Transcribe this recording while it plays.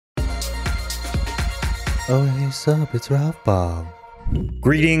Oh, hey, sup, it's Ralph Bob.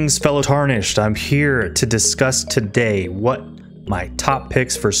 Greetings, fellow Tarnished. I'm here to discuss today what my top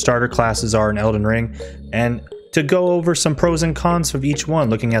picks for starter classes are in Elden Ring, and to go over some pros and cons of each one,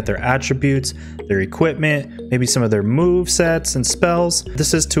 looking at their attributes, their equipment, maybe some of their move sets and spells.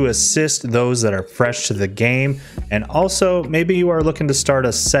 This is to assist those that are fresh to the game, and also maybe you are looking to start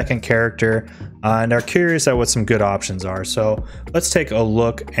a second character and are curious at what some good options are. So let's take a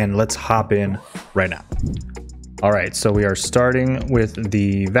look and let's hop in right now. All right, so we are starting with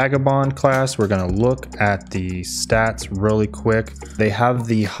the Vagabond class. We're gonna look at the stats really quick. They have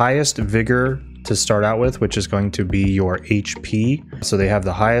the highest vigor to start out with, which is going to be your HP. So they have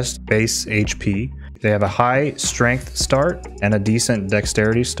the highest base HP. They have a high strength start and a decent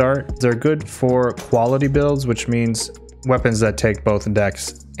dexterity start. They're good for quality builds, which means weapons that take both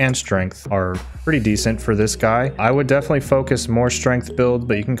dex and strength are pretty decent for this guy. I would definitely focus more strength build,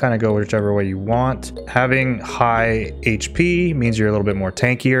 but you can kind of go whichever way you want. Having high HP means you're a little bit more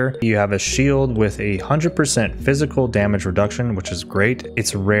tankier. You have a shield with 100% physical damage reduction, which is great.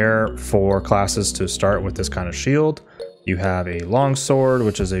 It's rare for classes to start with this kind of shield. You have a longsword,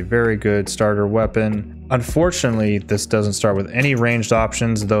 which is a very good starter weapon. Unfortunately, this doesn't start with any ranged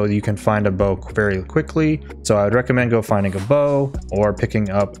options, though you can find a bow very quickly. So I would recommend go finding a bow or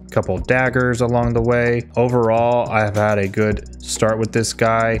picking up a couple daggers along the way. Overall, I have had a good start with this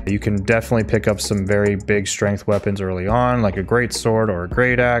guy. You can definitely pick up some very big strength weapons early on, like a great sword or a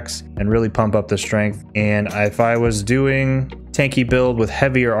great axe, and really pump up the strength. And if I was doing tanky build with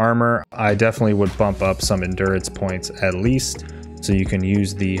heavier armor, I definitely would bump up some endurance points at least, so you can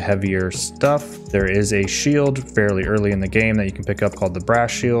use the heavier stuff. There is a shield fairly early in the game that you can pick up called the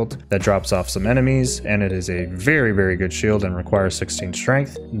brass shield that drops off some enemies, and it is a very good shield and requires 16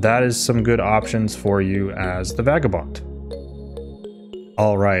 strength. That is some good options for you as the Vagabond.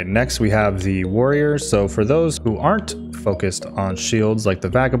 All right, next we have the warrior. So for those who aren't focused on shields like the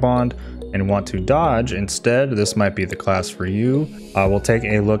Vagabond and want to dodge instead, this might be the class for you. We'll take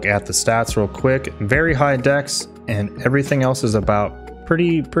a look at the stats real quick. Very high dex, and everything else is about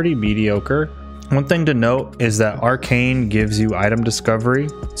pretty mediocre. One thing to note is that arcane gives you item discovery,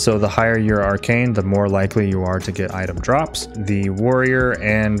 so the higher your arcane, the more likely you are to get item drops. The warrior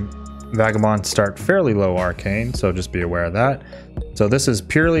and Vagabond start fairly low arcane, so just be aware of that. So this is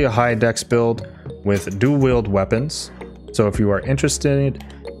purely a high dex build with dual wield weapons. So if you are interested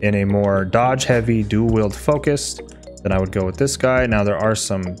in a more dodge heavy dual wield focused, then I would go with this guy. Now there are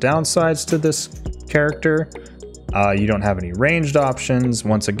some downsides to this character. You don't have any ranged options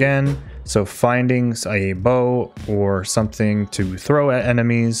once again, so finding a bow or something to throw at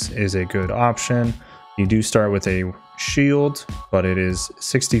enemies is a good option. You do start with a shield, but it is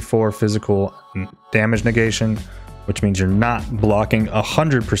 64 physical damage negation, which means you're not blocking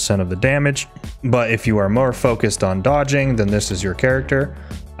 100% of the damage. But if you are more focused on dodging, then this is your character.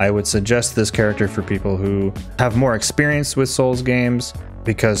 I would suggest this character for people who have more experience with Souls games,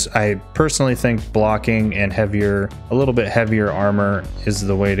 because I personally think blocking and a little bit heavier armor is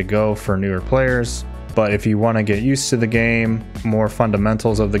the way to go for newer players. But if you want to get used to the game, more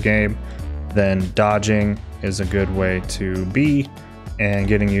fundamentals of the game, then dodging is a good way to be, and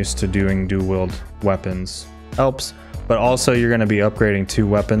getting used to doing dual wield weapons helps. But also you're going to be upgrading 2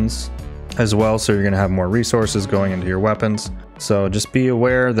 weapons as well, so you're going to have more resources going into your weapons. So just be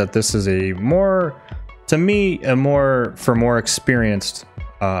aware that this is for more experienced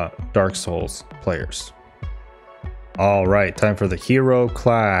Dark Souls players. All right, time for the hero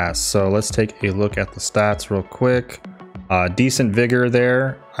class. So let's take a look at the stats real quick. Decent vigor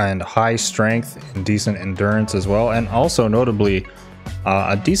there, and high strength and decent endurance as well, and also notably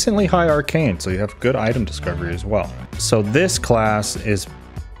a decently high arcane, so you have good item discovery as well. So this class is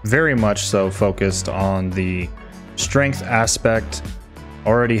very much so focused on the strength aspect,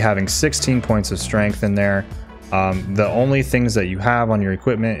 already having 16 points of strength in there. The only things that you have on your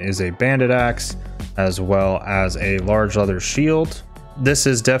equipment is a bandit axe as well as a large leather shield. This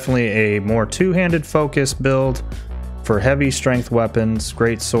is definitely a more two-handed focus build for heavy strength weapons,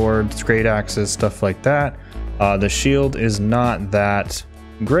 great swords, great axes, stuff like that. The shield is not that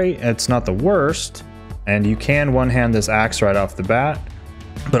great, it's not the worst, and you can one-hand this axe right off the bat,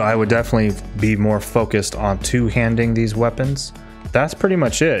 but I would definitely be more focused on two-handing these weapons. That's pretty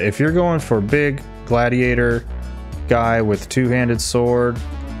much it. If you're going for big gladiator guy with two-handed sword,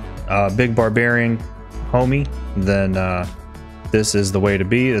 big barbarian homie, then this is the way to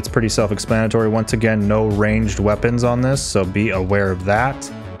be. It's pretty self-explanatory. Once again, no ranged weapons on this, so be aware of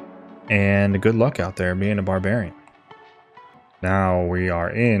that. And good luck out there being a barbarian. Now we are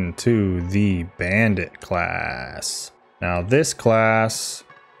into the bandit class. Now this class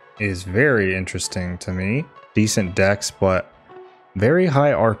is very interesting to me. Decent dex, but very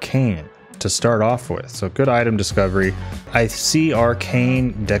high arcane to start off with. So good item discovery. I see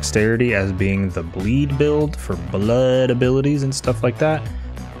arcane dexterity as being the bleed build for blood abilities and stuff like that.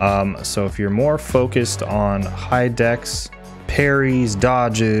 So if you're more focused on high dex, parries,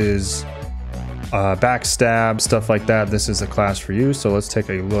 dodges, backstab, stuff like that, this is a class for you. So let's take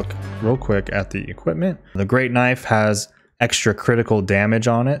a look real quick at the equipment. The Great Knife has extra critical damage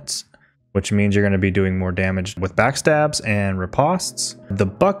on it, which means you're going to be doing more damage with backstabs and ripostes. The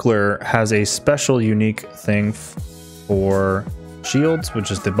Buckler has a special unique thing for shields, which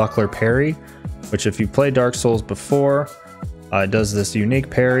is the Buckler parry, which if you play Dark Souls before, it does this unique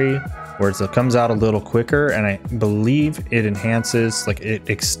parry where it comes out a little quicker, and I believe it enhances, like it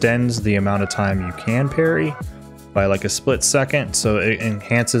extends the amount of time you can parry by like a split second, so it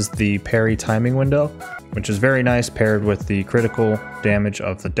enhances the parry timing window, which is very nice paired with the critical damage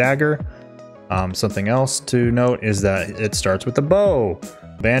of the dagger. Something else to note is that it starts with the bow.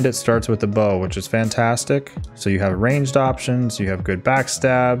 Bandit starts with the bow, which is fantastic. So you have ranged options, you have good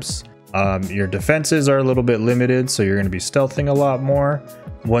backstabs. Your defenses are a little bit limited, so you're going to be stealthing a lot more.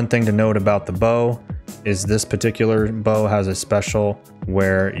 One thing to note about the bow is this particular bow has a special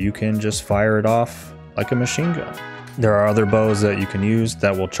where you can just fire it off like a machine gun. There are other bows that you can use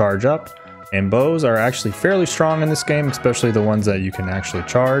that will charge up, and bows are actually fairly strong in this game, especially the ones that you can actually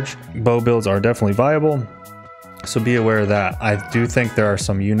charge. Bow builds are definitely viable, so be aware of that. I do think there are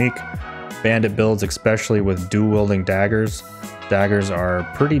some unique bandit builds, especially with dual-wielding daggers. Daggers are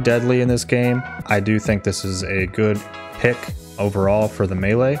pretty deadly in this game. I do think this is a good pick overall for the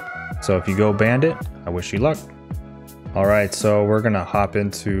melee. So if you go bandit, I wish you luck. All right, so we're gonna hop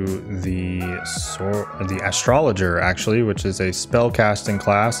into the Astrologer, actually, which is a spell casting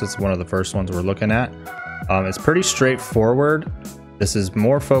class. It's one of the first ones we're looking at. It's pretty straightforward. This is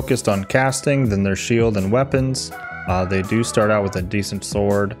more focused on casting than their shield and weapons. They do start out with a decent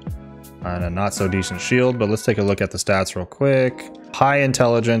sword and a not so decent shield, but let's take a look at the stats real quick. High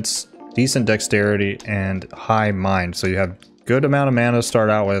intelligence, decent dexterity, and high mind. So you have good amount of mana to start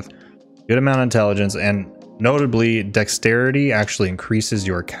out with, good amount of intelligence, and notably, dexterity actually increases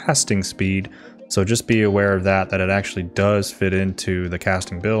your casting speed, so just be aware of that it actually does fit into the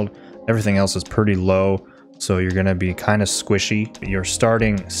casting build. Everything else is pretty low, so you're going to be kind of squishy. Your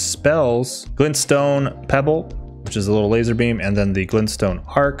starting spells, Glintstone Pebble, which is a little laser beam, and then the Glintstone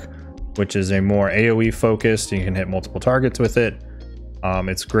Arc, which is a more AoE focused. You can hit multiple targets with it.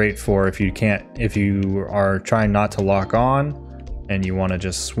 It's great for if you are trying not to lock on and you want to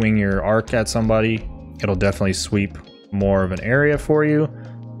just swing your arc at somebody. It'll definitely sweep more of an area for you.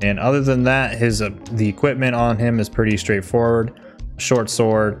 And other than that, the equipment on him is pretty straightforward. Short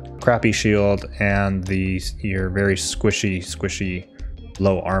sword, crappy shield, and your very squishy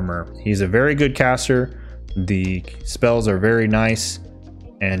low armor. He's a very good caster. The spells are very nice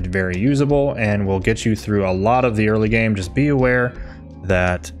and very usable and will get you through a lot of the early game. Just be aware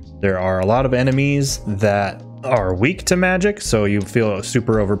that there are a lot of enemies that are weak to magic, so you feel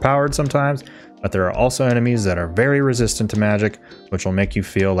super overpowered sometimes. But there are also enemies that are very resistant to magic, which will make you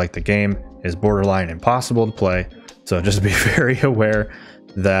feel like the game is borderline impossible to play. So just be very aware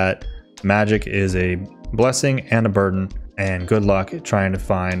that magic is a blessing and a burden, and good luck trying to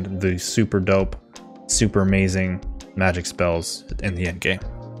find the super dope, super amazing magic spells in the end game.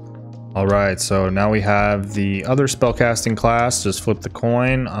 All right, so now we have the other spellcasting class. Just flip the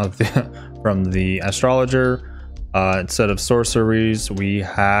coin from the Astrologer. Instead of sorceries, we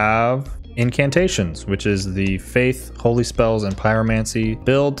have incantations, which is the faith, holy spells, and pyromancy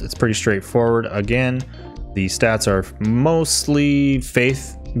build. It's pretty straightforward. Again, the stats are mostly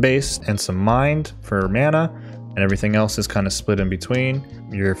faith based and some mind for mana, and everything else is kind of split in between.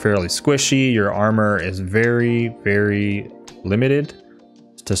 You're fairly squishy. Your armor is very limited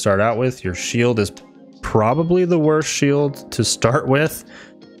to start out with. Your shield is probably the worst shield to start with.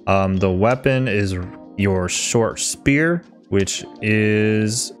 The weapon is your short spear, which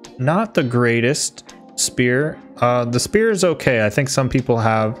is not the greatest spear. The spear is okay. I think some people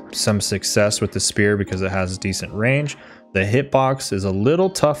have some success with the spear because it has decent range. The hitbox is a little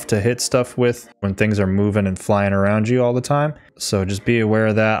tough to hit stuff with when things are moving and flying around you all the time. So just be aware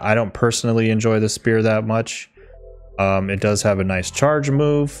of that. I don't personally enjoy the spear that much. It does have a nice charge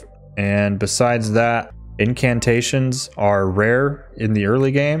move. And besides that, incantations are rare in the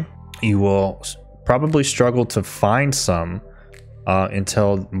early game. You will probably struggle to find some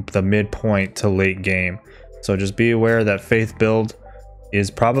until the midpoint to late game. So just be aware that faith build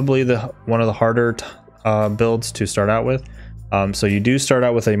is probably one of the harder builds to start out with. So you do start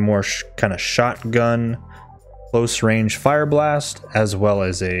out with a more kind of shotgun close range fire blast, as well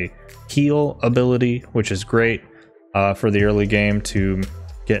as a heal ability, which is great for the early game to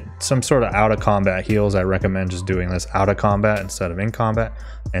get some sort of out of combat heals. I recommend just doing this out of combat instead of in combat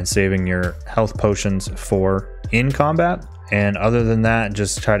and saving your health potions for in combat. And other than that,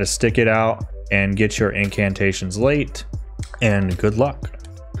 just try to stick it out and get your incantations late, and good luck.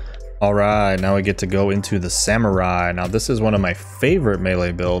 All right, now we get to go into the Samurai. Now this is one of my favorite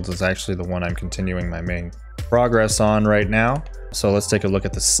melee builds. It's actually the one I'm continuing my main progress on right now. So let's take a look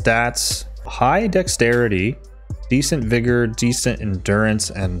at the stats. High dexterity, decent vigor, decent endurance,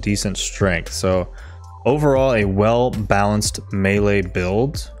 and decent strength. So overall, a well-balanced melee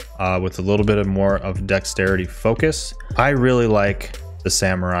build with a little bit more of dexterity focus. I really like the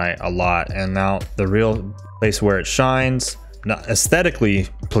Samurai a lot, and now the real place where it shines, not aesthetically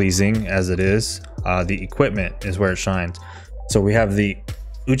pleasing as it is, the equipment is where it shines. So we have the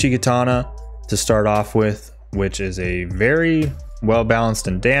Uchigatana to start off with, which is a very well balanced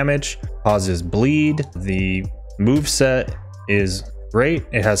in damage, causes bleed. The moveset is great.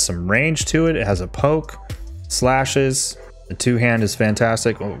 It has some range to it. It has a poke, slashes. The two-hand is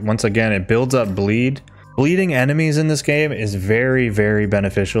fantastic. Once again, it builds up bleed. Bleeding enemies in this game is very, very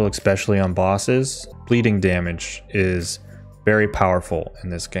beneficial, especially on bosses. Bleeding damage is very powerful in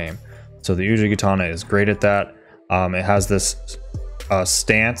this game. So the Uchigatana is great at that. It has this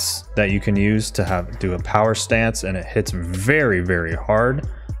stance that you can use to do a power stance, and it hits very, very hard.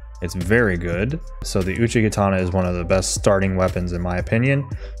 It's very good. So the Uchigatana is one of the best starting weapons in my opinion.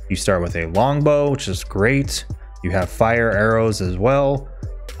 You start with a longbow, which is great. You have fire arrows as well.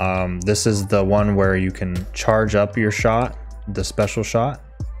 This is the one where you can charge up your shot, the special shot,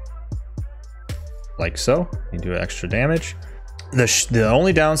 like so. You do extra damage. The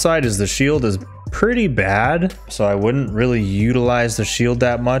only downside is the shield is pretty bad, so I wouldn't really utilize the shield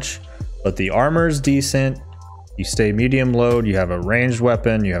that much, but the armor is decent. You stay medium load, you have a ranged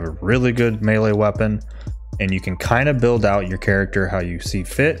weapon, you have a really good melee weapon, and you can kind of build out your character how you see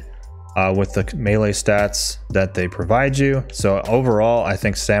fit with the melee stats that they provide you. So overall, I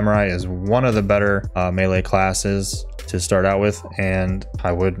think Samurai is one of the better melee classes to start out with, and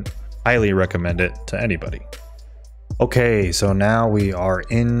I would highly recommend it to anybody. Okay, so now we are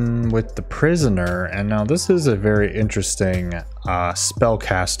in with the Prisoner, and now this is a very interesting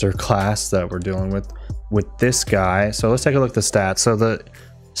spellcaster class that we're dealing with this guy. So let's take a look at the stats. So the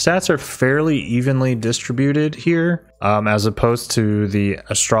stats are fairly evenly distributed here, as opposed to the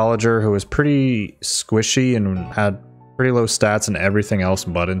Astrologer, who is pretty squishy and had pretty low stats and everything else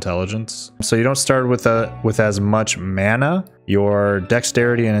but intelligence. So you don't start with as much mana. Your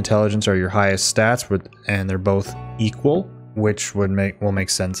dexterity and intelligence are your highest stats, and they're both equal, which will make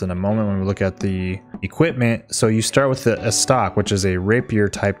sense in a moment when we look at the equipment. So you start with a stock, which is a rapier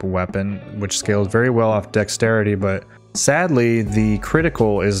type weapon, which scales very well off dexterity, but sadly the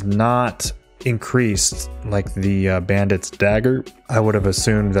critical is not increased like the Bandit's dagger. I would have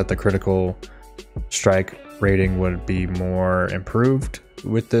assumed that the critical strike rating would be more improved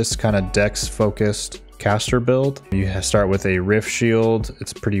with this kind of dex focused caster build. You start with a rift shield.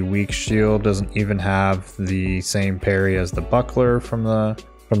 It's a pretty weak shield, doesn't even have the same parry as the buckler from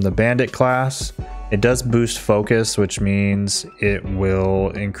the bandit class. It does boost focus, which means it will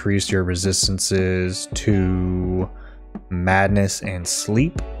increase your resistances to madness and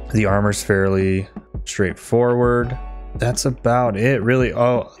sleep. The armor's fairly straightforward. That's about it really.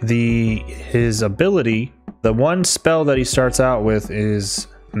 Oh, his ability, the one spell that he starts out with is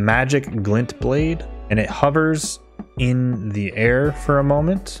Magic Glint Blade, and it hovers in the air for a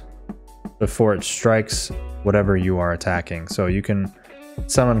moment before it strikes whatever you are attacking. So you can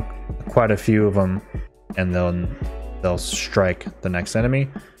summon quite a few of them, and then they'll strike the next enemy.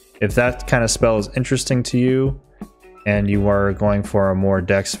 If that kind of spell is interesting to you, and you are going for a more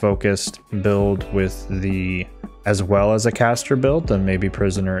dex focused build as well as a caster build, then maybe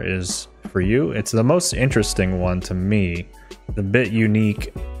Prisoner is for you. It's the most interesting one to me, a bit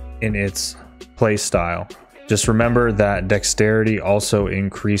unique in its play style. Just remember that dexterity also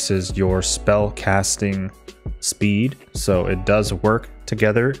increases your spell casting speed, so it does work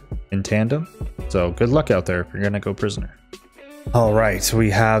together in tandem. So good luck out there if you're gonna go Prisoner. All right, so we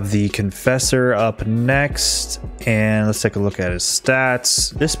have the Confessor up next, and let's take a look at his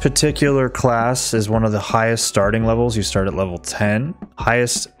stats. This particular class is one of the highest starting levels. You start at level 10.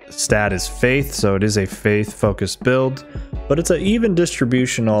 Highest stat is Faith, so it is a Faith-focused build, but it's an even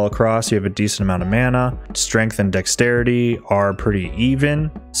distribution all across. You have a decent amount of mana. Strength and Dexterity are pretty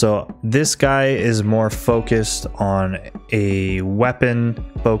even. So this guy is more focused on a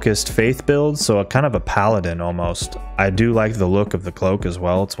weapon-focused Faith build, so a kind of a Paladin almost. I do like the look of the cloak as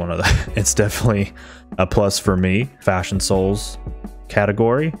well. It's one of the, it's definitely a plus for me. Fashion Souls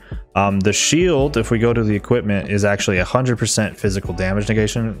category. The shield, if we go to the equipment, is actually 100% physical damage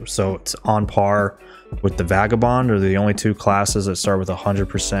negation, so it's on par with the Vagabond, or the only two classes that start with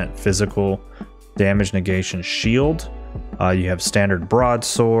 100% physical damage negation shield. You have standard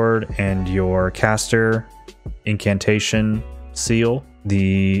broadsword and your caster incantation seal.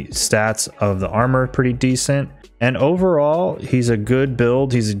 The stats of the armor are pretty decent, and overall he's a good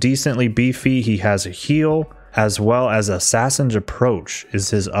build. He's decently beefy. He has a heal, as well as Assassin's Approach is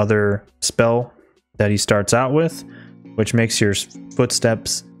his other spell that he starts out with, which makes your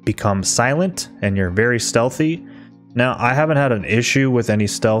footsteps become silent and you're very stealthy. Now, I haven't had an issue with any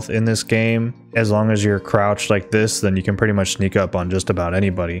stealth in this game. As long as you're crouched like this, then you can pretty much sneak up on just about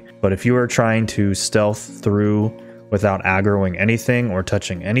anybody. But if you are trying to stealth through without aggroing anything or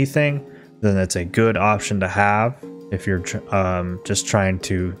touching anything, then that's a good option to have if you're just trying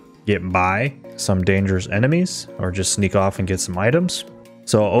to get by some dangerous enemies or just sneak off and get some items.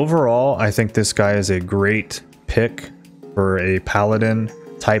 So overall, I think this guy is a great pick for a Paladin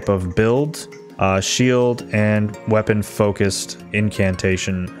type of build, shield and weapon focused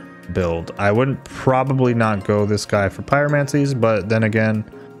incantation build. I wouldn't probably not go this guy for pyromancies, but then again,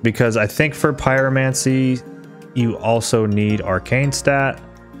 because I think for pyromancy you also need arcane stat,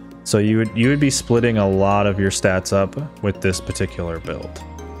 so you would be splitting a lot of your stats up with this particular build.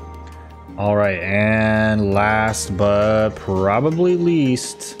 All right, and last but probably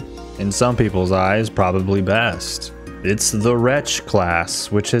least, in some people's eyes, probably best, it's the Wretch class,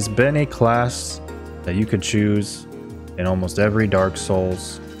 which has been a class that you could choose in almost every Dark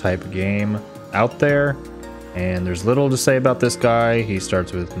Souls type game out there. And there's little to say about this guy. He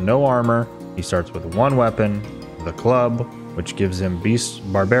starts with no armor. He starts with one weapon, the club, which gives him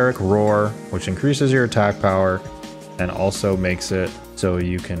Barbaric Roar, which increases your attack power and also makes it so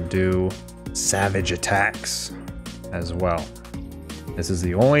you can do savage attacks as well. This is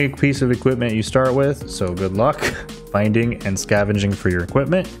the only piece of equipment you start with, so good luck finding and scavenging for your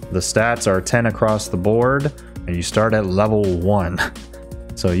equipment. The stats are 10 across the board, and you start at level 1.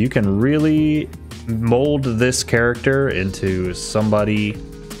 So you can really mold this character into somebody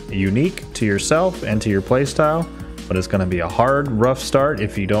unique to yourself and to your playstyle, but it's going to be a hard, rough start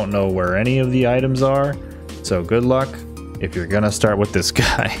if you don't know where any of the items are. So good luck if you're going to start with this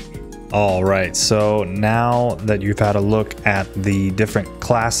guy. All right, so now that you've had a look at the different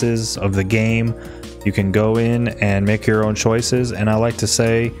classes of the game, you can go in and make your own choices. And I like to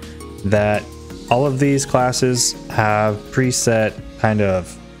say that all of these classes have preset kind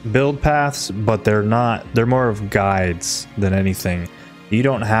of build paths, but they're more of guides than anything. You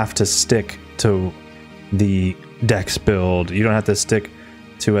don't have to stick to the Dex build. You don't have to stick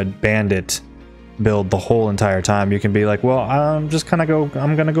to a Bandit build the whole entire time. You can be like, well, I'm gonna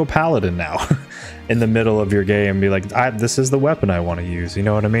go Paladin now in the middle of your game, be like, this is the weapon I want to use. You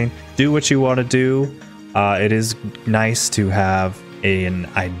know what I mean? Do what you want to do. It is nice to have an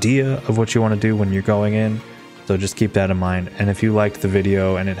idea of what you want to do when you're going in, so just keep that in mind. And if you liked the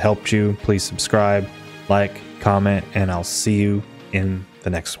video and it helped you, please subscribe, like, comment, and I'll see you in the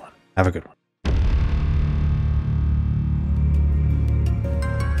next one. Have a good one.